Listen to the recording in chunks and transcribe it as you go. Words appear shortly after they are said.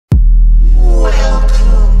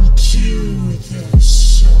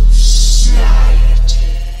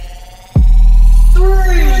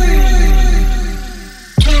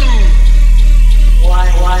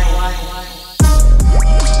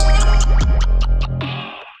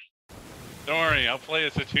I'll play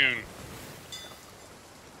us a tune.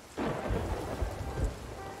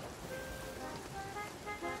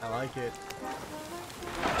 I like it.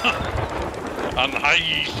 On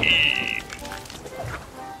high sea.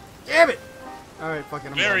 Damn it! Alright,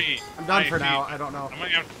 fucking I'm done for icy. now. I don't know. I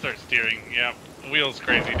might have to start steering. Yeah, the wheel's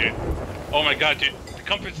crazy, dude. Oh my god, dude. The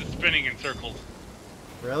compass is spinning in circles.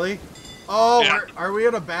 Really? Oh, yeah. are we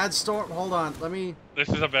in a bad storm? Hold on, This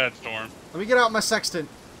is a bad storm. Let me get out my sextant.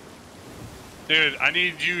 Dude, I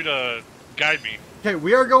need you to guide me. Okay,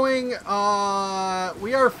 we are going,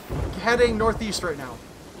 we are heading northeast right now.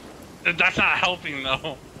 That's not helping,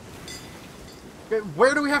 though. Okay,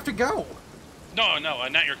 where do we have to go? No,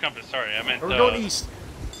 not your compass. Sorry, I meant. We're going east.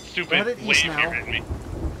 Stupid wave you're hitting me.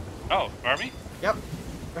 Oh, are we? Yep.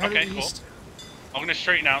 We're heading Okay, east. Cool. I'm gonna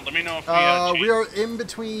straighten out. Let me know if we are in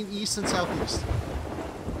between east and southeast.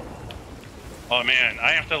 Oh man,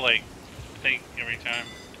 I have to like think every time.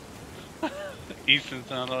 East and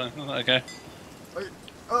south. Okay.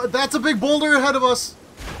 That's a big boulder ahead of us.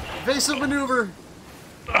 Evasive maneuver.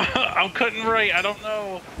 I'm cutting right. I don't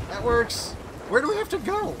know. That works. Where do we have to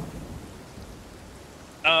go?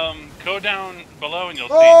 Go down below and you'll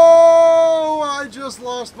see. Oh, I just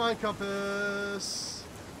lost my compass.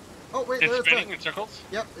 Oh wait, it's there's spinning in circles.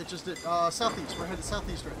 Yep, it just did. Southeast. We're headed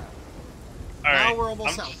southeast right now. All right. Now we're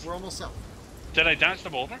almost south. We're almost south. Did I dodge the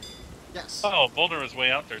boulder? Yes. Oh, boulder was way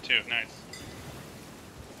out there too. Nice.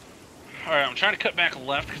 All right, I'm trying to cut back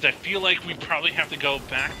left because I feel like we probably have to go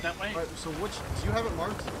back that way. All right, so which do you have it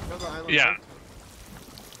marked? You have the island yeah. marked?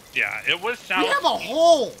 Yeah, it was south. We have a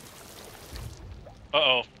hole.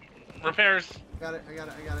 Uh-oh. Repairs. Got it. I got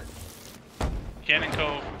it. Cannon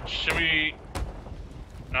Cove. Should we?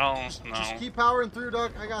 No, no. Just keep powering through,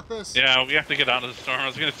 Duck. I got this. Yeah, we have to get out of the storm. I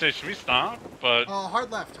was gonna say, should we stop? But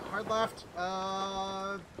hard left. Hard left.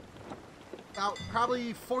 About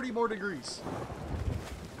probably 40 more degrees.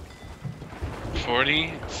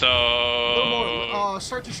 40. So. A little more.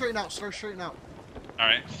 Start to straighten out. Start to straighten out. All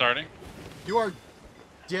right, starting. You are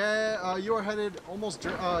dead. You are headed almost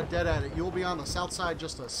dead at it. You will be on the south side,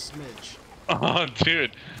 just a smidge. Oh,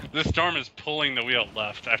 dude, this storm is pulling the wheel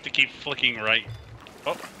left. I have to keep flicking right.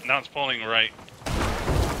 Oh, now it's pulling right.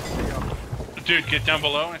 There you go. Dude, get down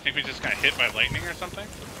below. I think we just got hit by lightning or something.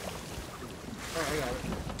 Oh, I got it.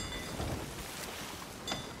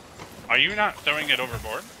 Are you not throwing it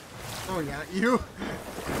overboard? Oh yeah, you.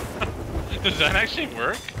 Does that actually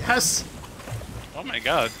work? Yes. Oh my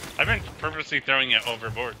god. I've been purposely throwing it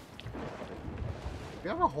overboard. We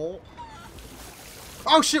have a hole.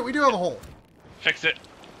 Oh shit, we do have a hole. Fix it.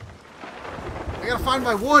 I gotta find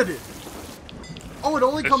my wood. Oh, it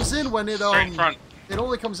only comes in when it straight front. It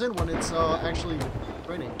only comes in when it's actually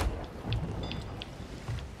raining.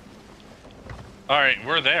 All right,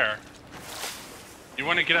 we're there. You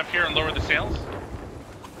want to get up here and lower the sails?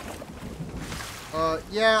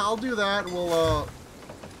 Yeah, I'll do that. We'll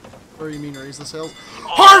Or you mean raise the sails? Oh.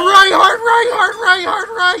 Hard right, hard right, hard right, hard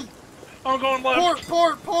right. I'm going left.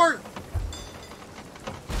 Port.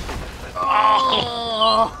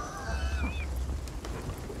 Oh.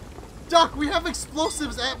 Duck, we have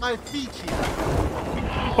explosives at my feet here.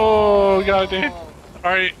 Oh, god, dude.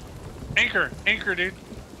 Alright. Anchor, dude.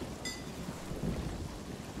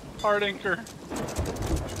 Hard anchor.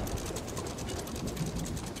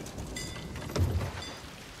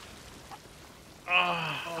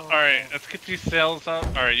 Alright, let's get these sails up.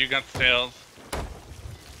 Alright, you got sails.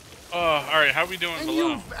 Oh, alright, how are we doing and below?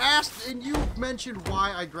 You've asked, and you mentioned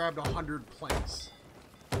why I grabbed 100 planks.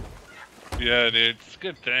 Yeah, dude, it's a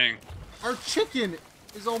good thing. Our chicken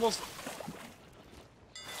is almost...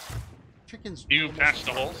 Chicken's... You almost... patched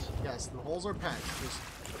the holes? Yes, the holes are patched. Just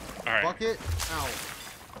alright. bucket, out.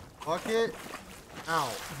 Bucket,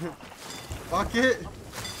 out. Bucket,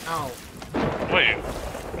 out. Wait,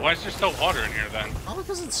 why is there still water in here then? Probably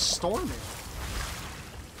because it's storming.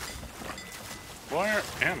 Where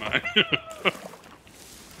am I?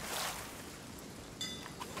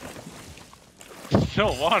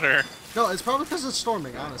 Still water. No, it's probably because it's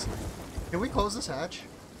storming, honestly. Can we close this hatch?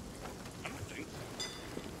 I don't think so.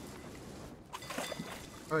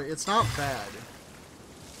 Alright, it's not bad.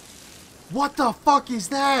 What the fuck is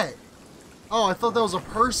that? Oh, I thought that was a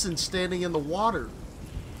person standing in the water.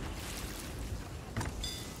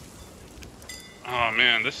 Oh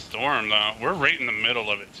man, this storm though. We're right in the middle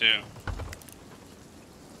of it too.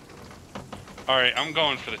 Alright, I'm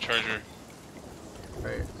going for the treasure.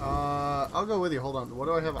 Alright, I'll go with you. Hold on. What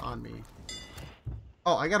do I have on me?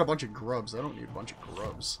 Oh, I got a bunch of grubs. I don't need a bunch of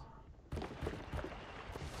grubs.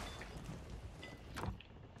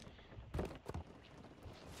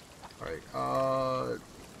 Alright,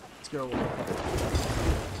 let's go.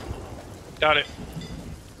 Got it.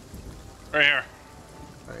 Right here.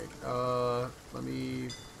 Alright, let me...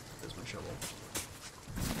 There's my shovel.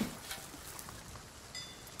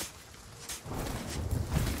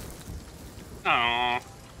 Aww.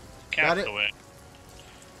 Got it? Castaway.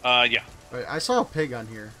 Yeah. Alright, I saw a pig on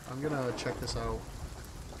here. I'm gonna check this out.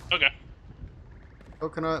 Okay.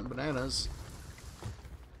 Coconut and bananas.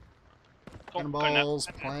 Cannonballs,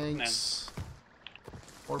 planks.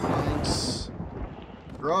 More planks.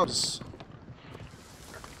 Grubs.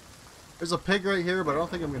 There's a pig right here, but I don't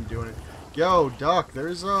think I'm gonna do it. Yo, Duck,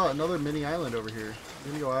 there's another mini island over here.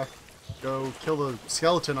 I'm gonna go kill the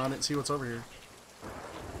skeleton on it and see what's over here.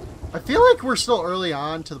 I feel like we're still early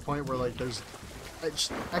on to the point where like there's...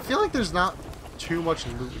 I feel like there's not too much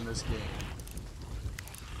loot in this game.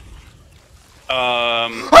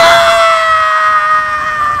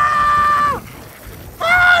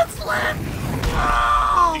 It's lit!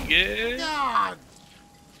 Oh, yeah. God!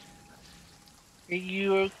 Are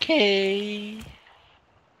you okay?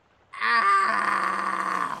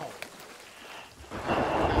 Ow!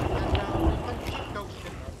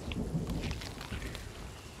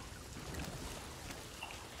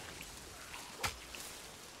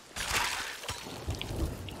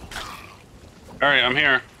 Alright, I'm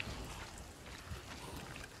here.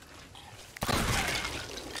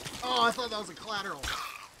 Oh, I thought that was a collateral.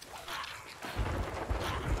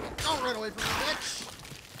 Don't run away from me, bitch!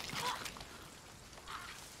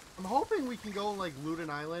 I'm hoping we can go like loot an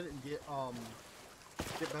island and get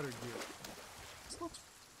better gear. This looks...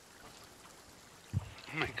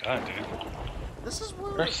 Oh my god, dude. This is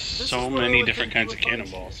where There's so many different kinds of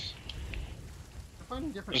cannonballs. We're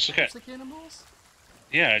finding different Let's look types at- of cannonballs?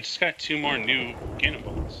 Yeah, I just got 2 more new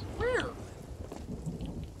cannonballs. Where?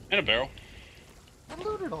 And a barrel. I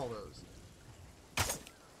looted all those.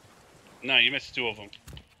 No, you missed 2 of them.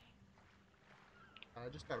 I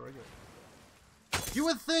just got regular. You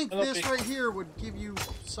would think Hello, this pig. right here would give you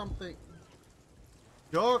something.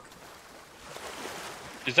 Duck!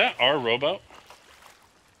 Is that our rowboat?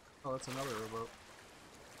 Oh, that's another rowboat.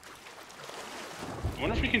 I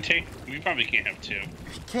wonder if we can take... We probably can't have 2. You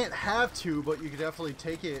can't have to, but you could definitely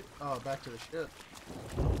take it back to the ship.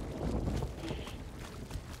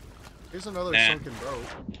 Here's another Nah. sunken boat.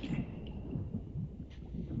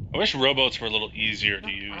 I wish rowboats were a little easier to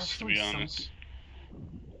Not use, to actually be honest.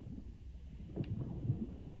 I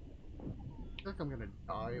feel like I'm gonna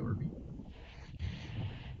die or be... What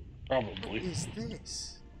Probably. is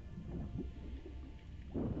this?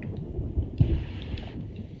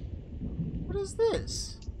 What is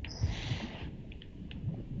this?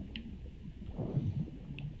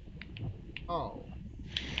 Oh.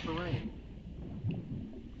 Terrain.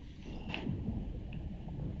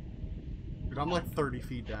 Dude, I'm like 30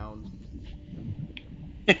 feet down.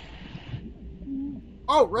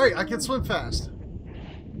 Oh, right, I can swim fast.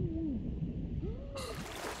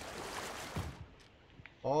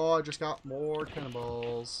 Oh, I just got more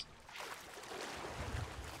cannonballs.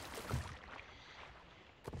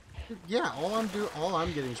 Dude, yeah, all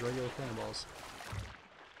I'm getting is regular cannonballs.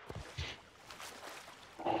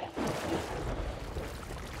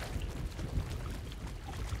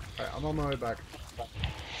 Alright, I'm on my way back.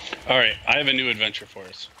 Alright, I have a new adventure for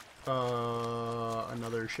us.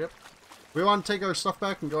 Another ship. We want to take our stuff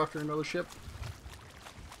back and go after another ship,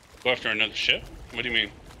 Go after another ship? What do you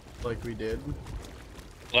mean? like we did.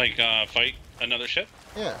 Like, fight another ship?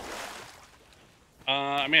 Yeah.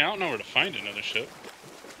 I mean, I don't know where to find another ship.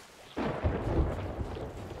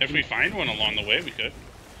 If we find one along the way, we could.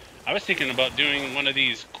 I was thinking about doing one of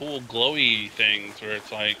these cool glowy things where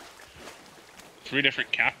it's like 3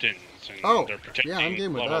 different captains and Oh, they're protecting. yeah, I'm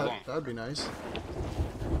game with blah, that. blah, blah. That'd be nice.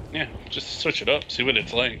 Yeah, just switch it up, see what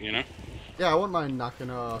it's like, you know? Yeah, I wouldn't mind knocking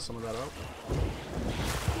some of that out.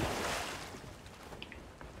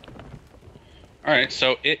 Alright,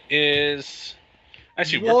 so it is...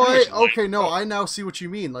 Actually, we're What? pretty much Okay, no, like- I now see what you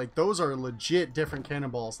mean. Like, those are legit different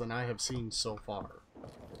cannonballs than I have seen so far.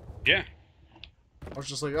 Yeah. I was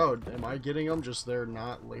just like, oh, am I getting them? Just they're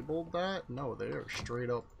not labeled that? No, they are straight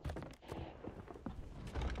up.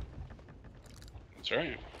 That's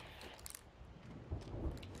right.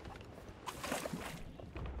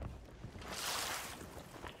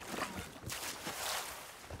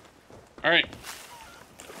 Alright.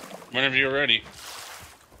 Whenever you're ready.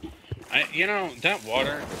 You know, that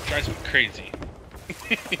water drives me crazy.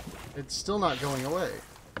 It's still not going away.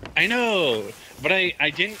 I know, but I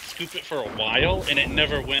didn't scoop it for a while, and it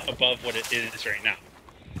never went above what it is right now.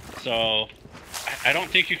 So, I don't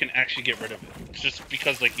think you can actually get rid of it. Just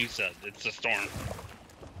because, like you said, it's a storm.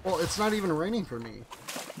 Well, it's not even raining for me.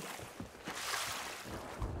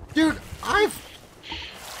 Dude, I've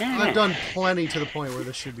I've done plenty to the point where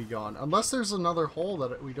this should be gone. Unless there's another hole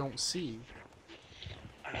that we don't see.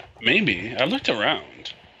 Maybe. I looked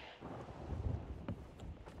around.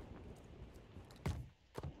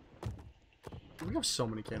 We have so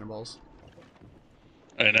many cannonballs.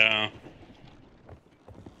 I know.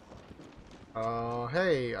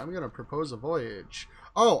 Hey, I'm gonna propose a voyage.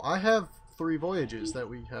 Oh, I have 3 voyages that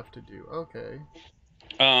we have to do. Okay.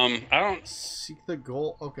 I don't... Seek the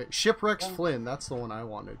goal. Okay, Shipwrecks Flynn. That's the one I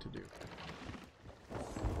wanted to do.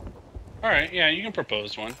 Alright, yeah, you can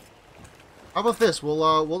propose one. How about this?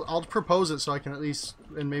 I'll propose it so I can at least,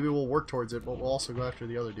 and maybe we'll work towards it, but we'll also go after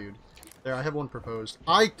the other dude. There, I have one proposed.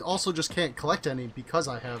 I also just can't collect any because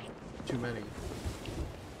I have too many.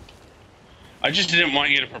 I just didn't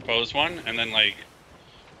want you to propose one, and then, like,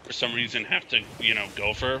 for some reason have to, you know,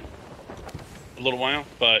 go for a little while,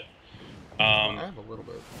 but, I have a little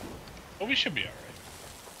bit. well, we should be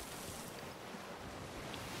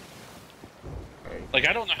alright. Like,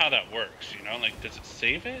 I don't know how that works, you know? Like, does it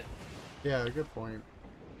save it? Yeah, good point.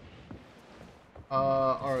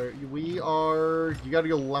 Alright, you gotta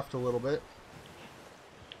go left a little bit.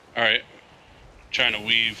 Alright. Trying to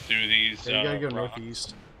weave through these, Yeah, you gotta go rocks.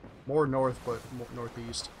 northeast. More north, but more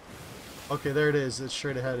northeast. Okay, there it is. It's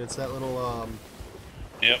straight ahead. It's that little,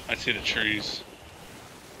 Yep, I see the trees.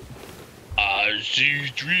 I see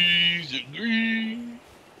trees of green.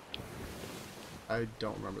 I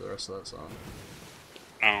don't remember the rest of that song.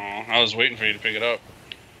 Oh, I was waiting for you to pick it up.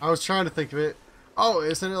 I was trying to think of it. Oh,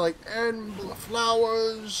 isn't it like, and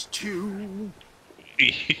flowers too?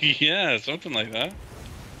 Yeah, something like that.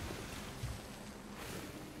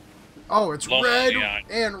 Oh, it's Love red the eye.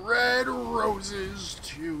 and red roses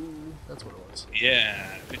too. That's what it was. Yeah,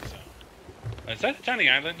 I think so. Is that a tiny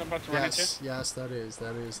island I'm about to run into? Yes, that is.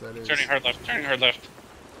 Turning hard left, turning hard left.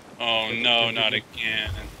 Oh no, not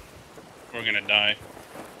again. We're gonna die.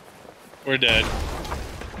 We're dead.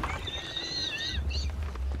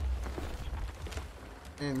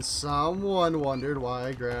 And someone wondered why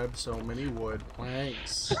I grabbed so many wood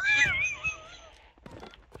planks.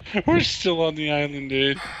 We're still on the island,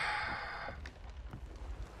 dude.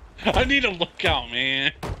 I need a lookout,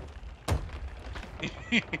 man.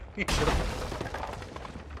 There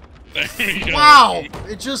we go. Wow!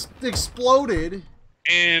 It just exploded.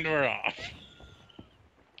 And we're off.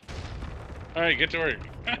 Alright, get to work.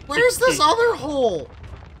 Where's this other hole?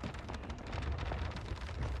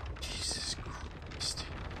 Jesus Christ.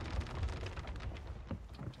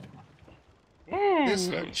 Ooh, This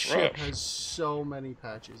that was ship rough. has so many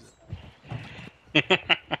patches.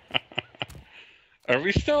 Are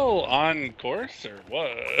we still on course or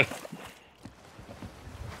what?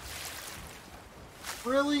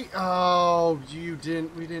 Really? Oh, we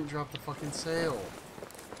didn't drop the fucking sail.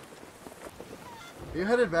 Are you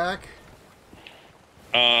headed back?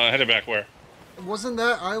 Headed back where? Wasn't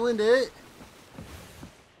that island it?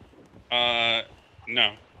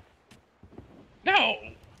 No. No!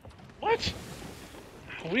 What?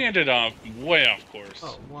 We ended up way off course.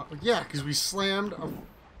 Oh, yeah, because we slammed a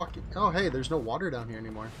fucking... Oh, hey, there's no water down here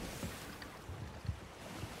anymore.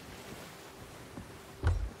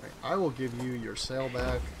 Right, I will give you your sail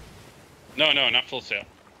back. No, not full sail.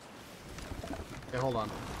 Okay, hold on.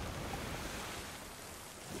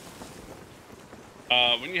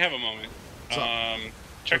 When you have a moment, What's up?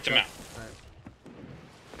 check the map.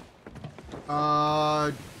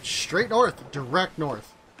 Alright. Straight north. Direct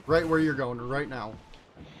north. Right where you're going right now.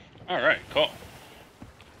 Alright, cool.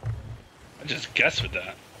 I just guessed with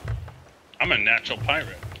that. I'm a natural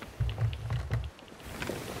pirate.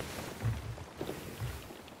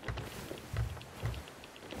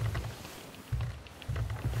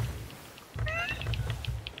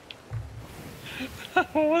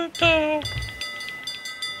 What the?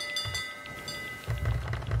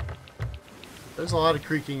 There's a lot of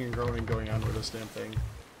creaking and groaning going on with this damn thing.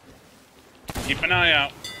 Keep an eye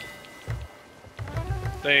out.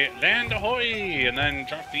 They land ahoy and then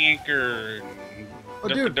drop the anchor. And Oh,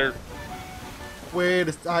 dump dude. the dirt.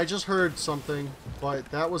 Wait, I just heard something, but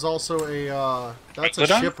that was also a, that's a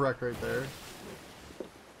Megalodon? shipwreck right there.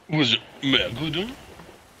 Was it Megalodon?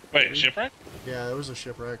 Wait, shipwreck? Yeah, it was a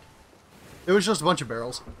shipwreck. It was just a bunch of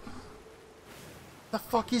barrels. The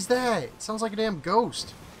fuck is that? It sounds like a damn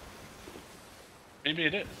ghost. Maybe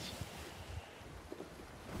it is.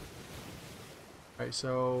 Alright,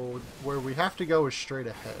 so where we have to go is straight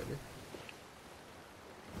ahead.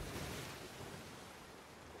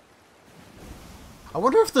 I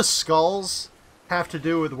wonder if the skulls have to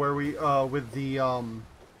do with where we, with the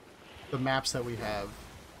maps that we have.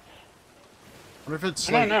 I wonder if it's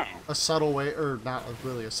I don't like know. a subtle way, or not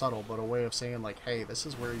really a subtle, but a way of saying like, hey, this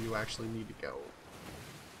is where you actually need to go.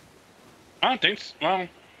 I don't think so. Well,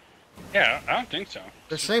 yeah, I don't think so.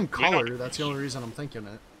 The same We color. don't- That's the only reason I'm thinking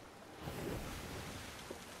it.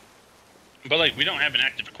 But like, we don't have an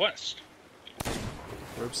active quest.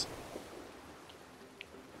 Oops.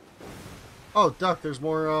 Oh, Duck, there's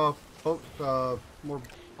more, more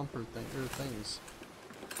bumper things.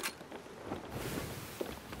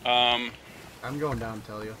 I I'm going down,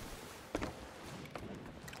 tell you.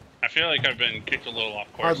 feel like I've been kicked a little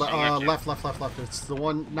off course. Hard left. It's the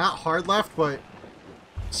one, not hard left, but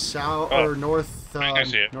south, or north, I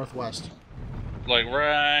see it. northwest. Like,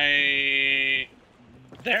 right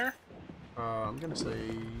there? I'm gonna say,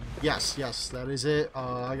 yes, that is it.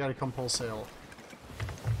 I gotta come pull sail.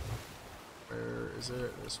 Where is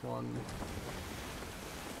it? This one.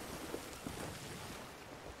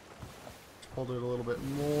 Pulled it a little bit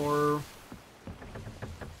more.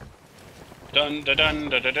 Dun dun dun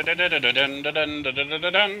dun dun dun dun dun dun dun dun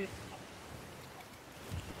dun dun.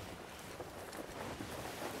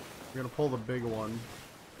 We're gonna pull the big one.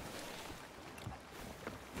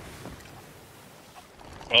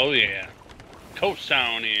 Oh yeah, coast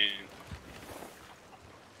down in.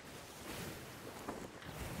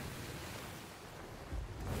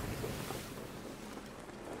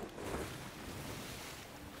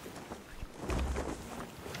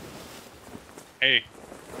 Hey,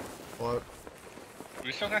 What?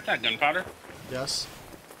 we still got that gunpowder? Yes.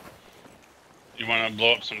 You want to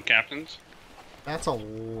blow up some captains? That's a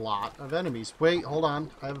lot of enemies. Wait, hold on.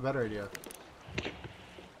 I have a better idea.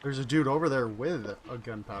 There's a dude over there with a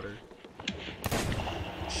gunpowder.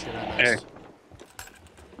 Shit, I missed.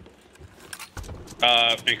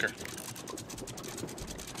 Anchor.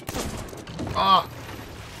 Ah!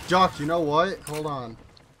 Jock, you know what? Hold on.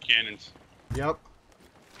 Cannons. Yep.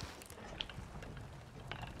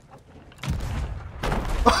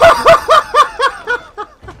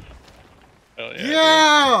 Hell yeah.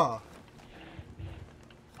 Yeah!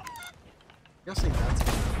 Guessing that's it.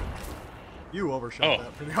 You overshot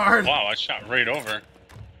that pretty hard. Wow, I shot right over.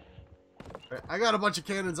 I got a bunch of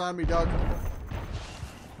cannons on me, Doug.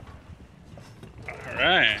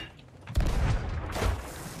 Alright.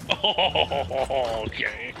 Oh,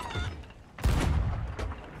 okay.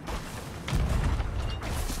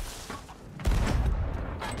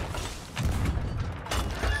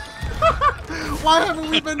 Why haven't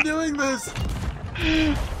we been doing this?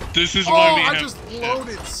 This is why we I have... just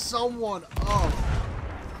loaded someone up.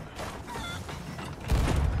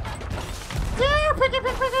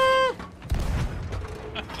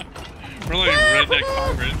 We're like redneck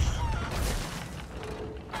pirates.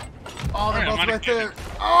 Oh, they're Alright, both I'm right gonna there.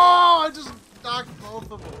 Oh, I just knocked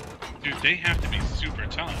both of them. Dude, they have to be super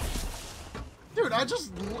tough. Dude, I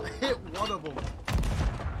just hit one of them.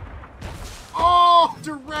 Oh,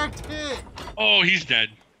 direct hit. Oh, he's dead.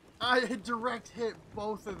 I had direct hit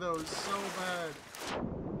both of those so bad.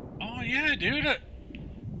 Oh, yeah, dude.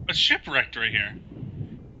 A shipwrecked right here.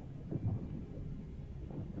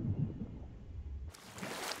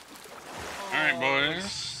 Alright,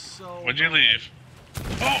 boys. So What'd you leave?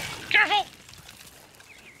 Oh, careful!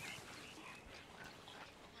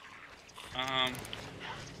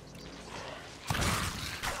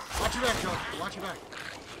 Watch your back, Joe. Watch your back.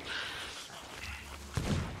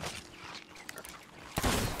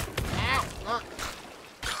 Ow! Look.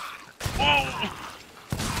 Whoa!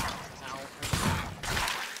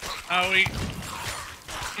 Owie.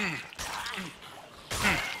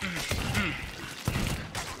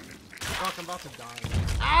 Fuck, I'm about to die.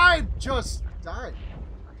 I just died.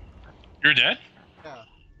 You're dead? Yeah.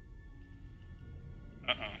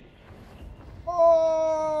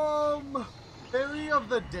 Uh-oh. Ferry of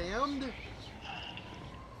the Damned?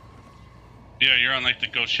 Yeah, you're on, like, the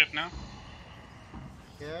ghost ship now?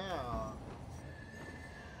 Yeah.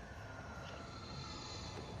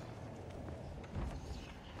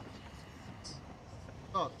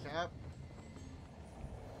 Oh, Cap.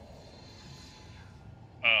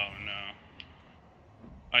 Oh, no.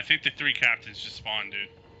 I think the 3 captains just spawned, dude.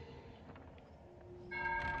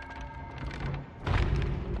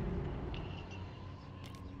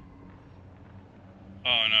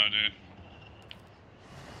 Oh, no, dude.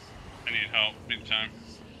 I need help, big time.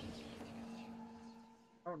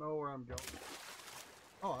 I don't know where I'm going.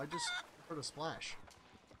 Oh, I just heard a splash.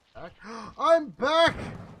 Back? I'm back!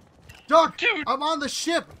 Duck! Dude! I'm on the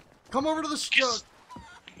ship! Come over to the ship!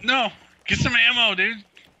 No! Get some ammo, dude!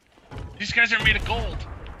 These guys are made of gold!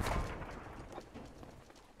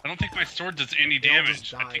 I don't think my sword does any They all damage.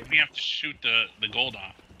 just I think died. we have to shoot the gold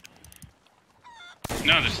off.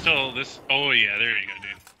 No, there's still this... Oh, yeah, there you go,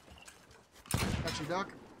 dude. Got you, Duck.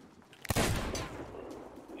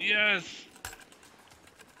 Yes!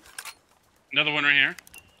 Another one right here.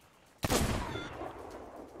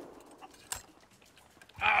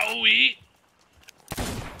 Joey!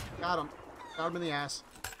 Got him. Got him in the ass.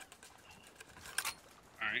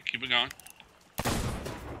 Alright, keep it going.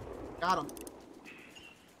 Got him.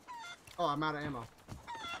 Oh, I'm out of ammo.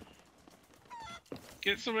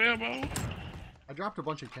 Get some ammo. I dropped a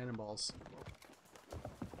bunch of cannonballs.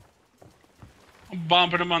 I'm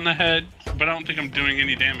bombing him on the head, but I don't think I'm doing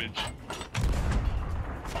any damage.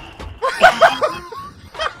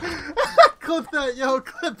 Clip that, yo,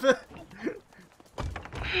 clip it.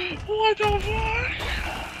 What the fuck?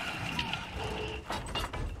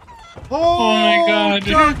 Oh my god,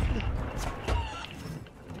 dude. Duck.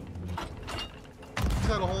 He's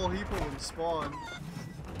had a whole heap of them spawn.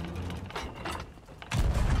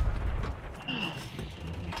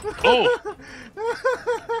 Oh!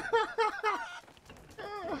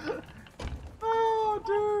 Oh,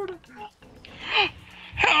 dude!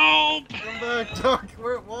 Help! Come back, Duck.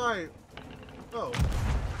 Why? Oh.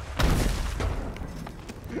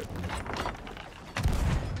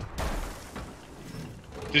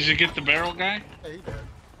 Did you get the barrel guy? Yeah, he did.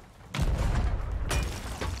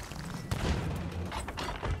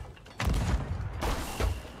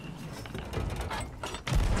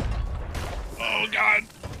 Oh god!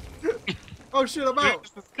 Oh shit, I'm out!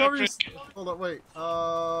 This is Cover your... epic. Hold on, wait.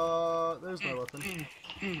 There's my weapon.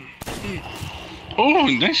 Oh,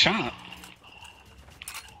 nice shot.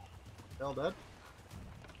 All dead?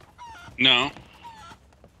 No.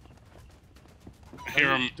 I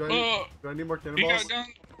hear him. Do I need more He cannonballs? got gun?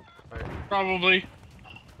 Alright. Probably.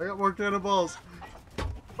 I got more cannonballs.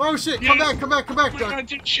 Oh shit, Yes. come back, Oh my Duck. god,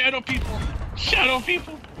 dude, shadow people! Shadow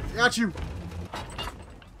people! Got you.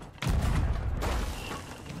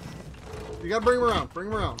 You gotta bring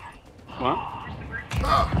him around, What?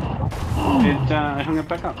 Ah! It hung it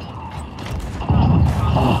back up.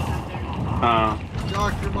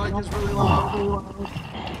 Doc, your mic is really loud.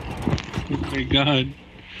 Oh my god.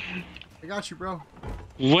 I got you, bro.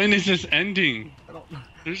 When is this ending? I don't...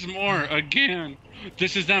 There's more, again.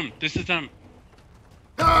 This is them. I have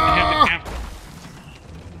Ah! the cap.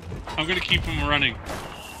 I'm gonna keep them running.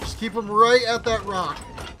 Just keep him right at that rock.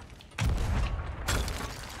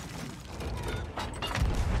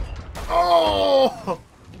 Oh!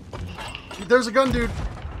 There's a gun, dude.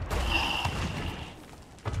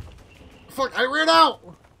 Fuck, I ran out.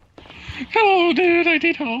 Oh, dude, I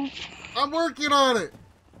need help. I'm working on it.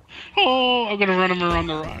 Oh, I'm gonna run him around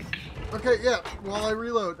the rock. Okay, yeah, while I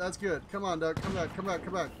reload. That's good. Come on, Doug. Come back.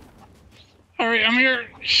 Alright, I'm here.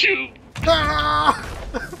 Shoot. Ah!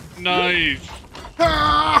 Nice.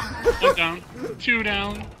 Ah! 1 down. 2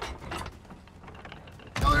 down.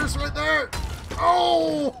 Oh, there's right there.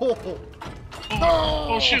 Oh!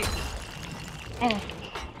 Oh, shoot. Oh.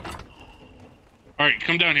 Alright,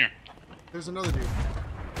 come down here. There's another dude.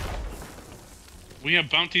 We have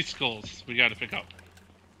bounty skulls we gotta pick up.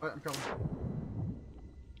 Alright, I'm coming.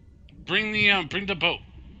 Bring the boat.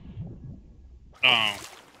 Oh.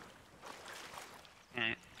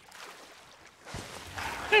 Alright.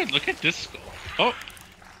 Dude, look at this skull. Oh!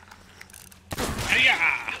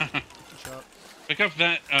 Hey-ya! Good shot. Pick up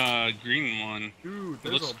that green one. Dude, It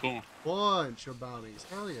there's looks a cool. bunch of bounties.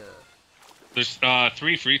 Hell yeah. There's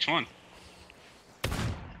 3 for each one.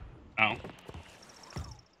 Ow.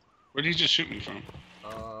 Where did he just shoot me from?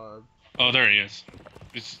 Oh, there he is.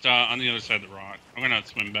 He's on the other side of the rock. I'm gonna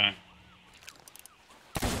swim back.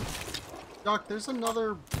 Doc, there's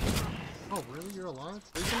another... Oh, really? You're alive?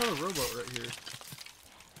 There's another rowboat right here.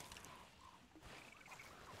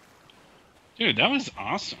 Dude, that was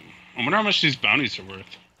awesome. I wonder how much these bounties are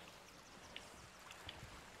worth.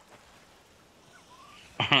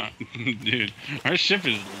 Dude, our ship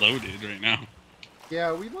is loaded right now.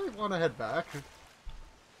 Yeah, we might want to head back.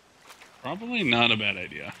 Probably not a bad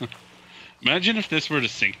idea. Imagine if this were to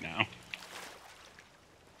sink now.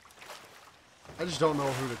 I just don't know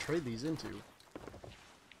who to trade these into.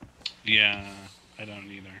 Yeah, I don't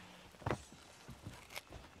either.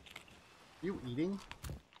 You eating?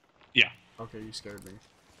 Yeah. Okay, you scared me.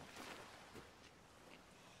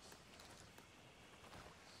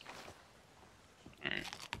 Alright.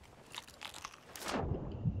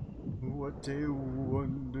 What a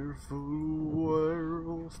wonderful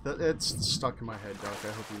world. It's stuck in my head, Doc.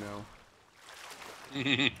 I hope you know.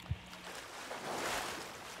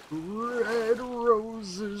 Red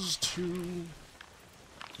roses too.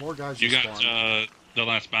 More guys. You just got spawned. the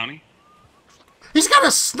last bounty? He's got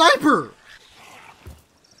a sniper.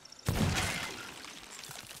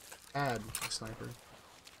 Add a sniper.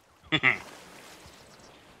 I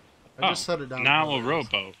just set it down. Now a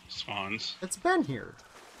rowboat spawns. It's been here.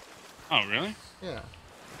 Oh, really? Yeah.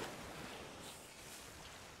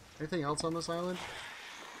 Anything else on this island?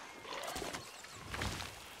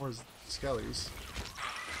 Where's Skellies?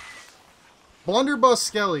 Blunderbuss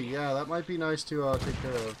Skelly. Yeah, that might be nice to take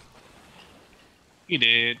care of. He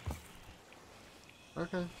did.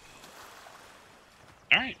 Okay.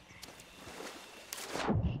 Alright.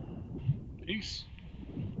 Peace.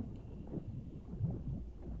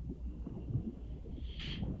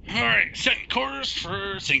 Alright, setting course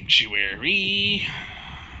for Sanctuary.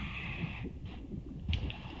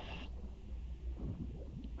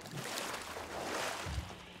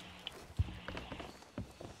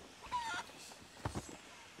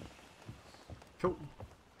 Cool.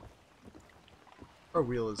 Our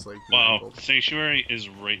wheel is like Wow, mangled. Sanctuary is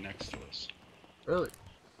right next to us. Really?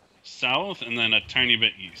 South and then a tiny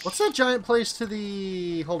bit east. What's that giant place to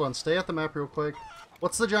the... Hold on, stay at the map real quick.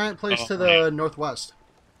 What's the giant place to the right. northwest?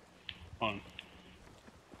 Hold on.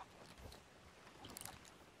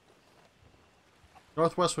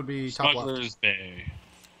 Northwest would be top left. Smuggler's Bay.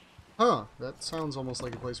 Huh, that sounds almost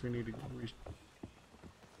like a place we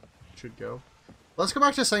should go. Let's go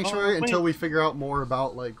back to Sanctuary until we figure out more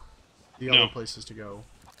about, like, the other places to go.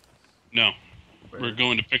 No. Where? We're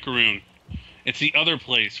going to Picaroon. It's the other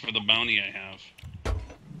place for the bounty I have.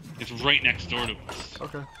 It's right next door to us.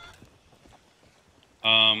 Okay.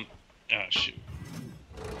 Ah, shoot.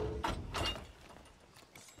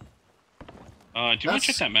 Do you want to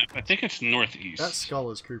check that map? I think it's northeast. That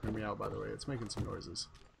skull is creeping me out, by the way. It's making some noises.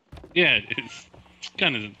 Yeah, it's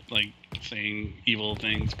kind of like saying evil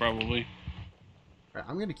things, probably. Alright,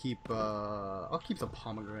 I'm gonna keep, I'll keep the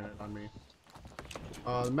pomegranate on me.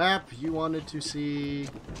 The map, you wanted to see...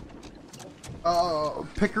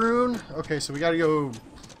 Picaroon? Okay, so we gotta go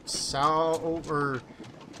south, or...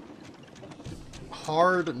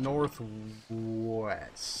 hard northwest.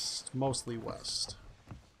 Mostly west.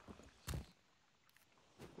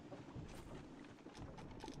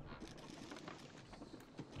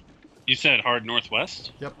 You said hard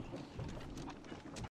northwest? Yep.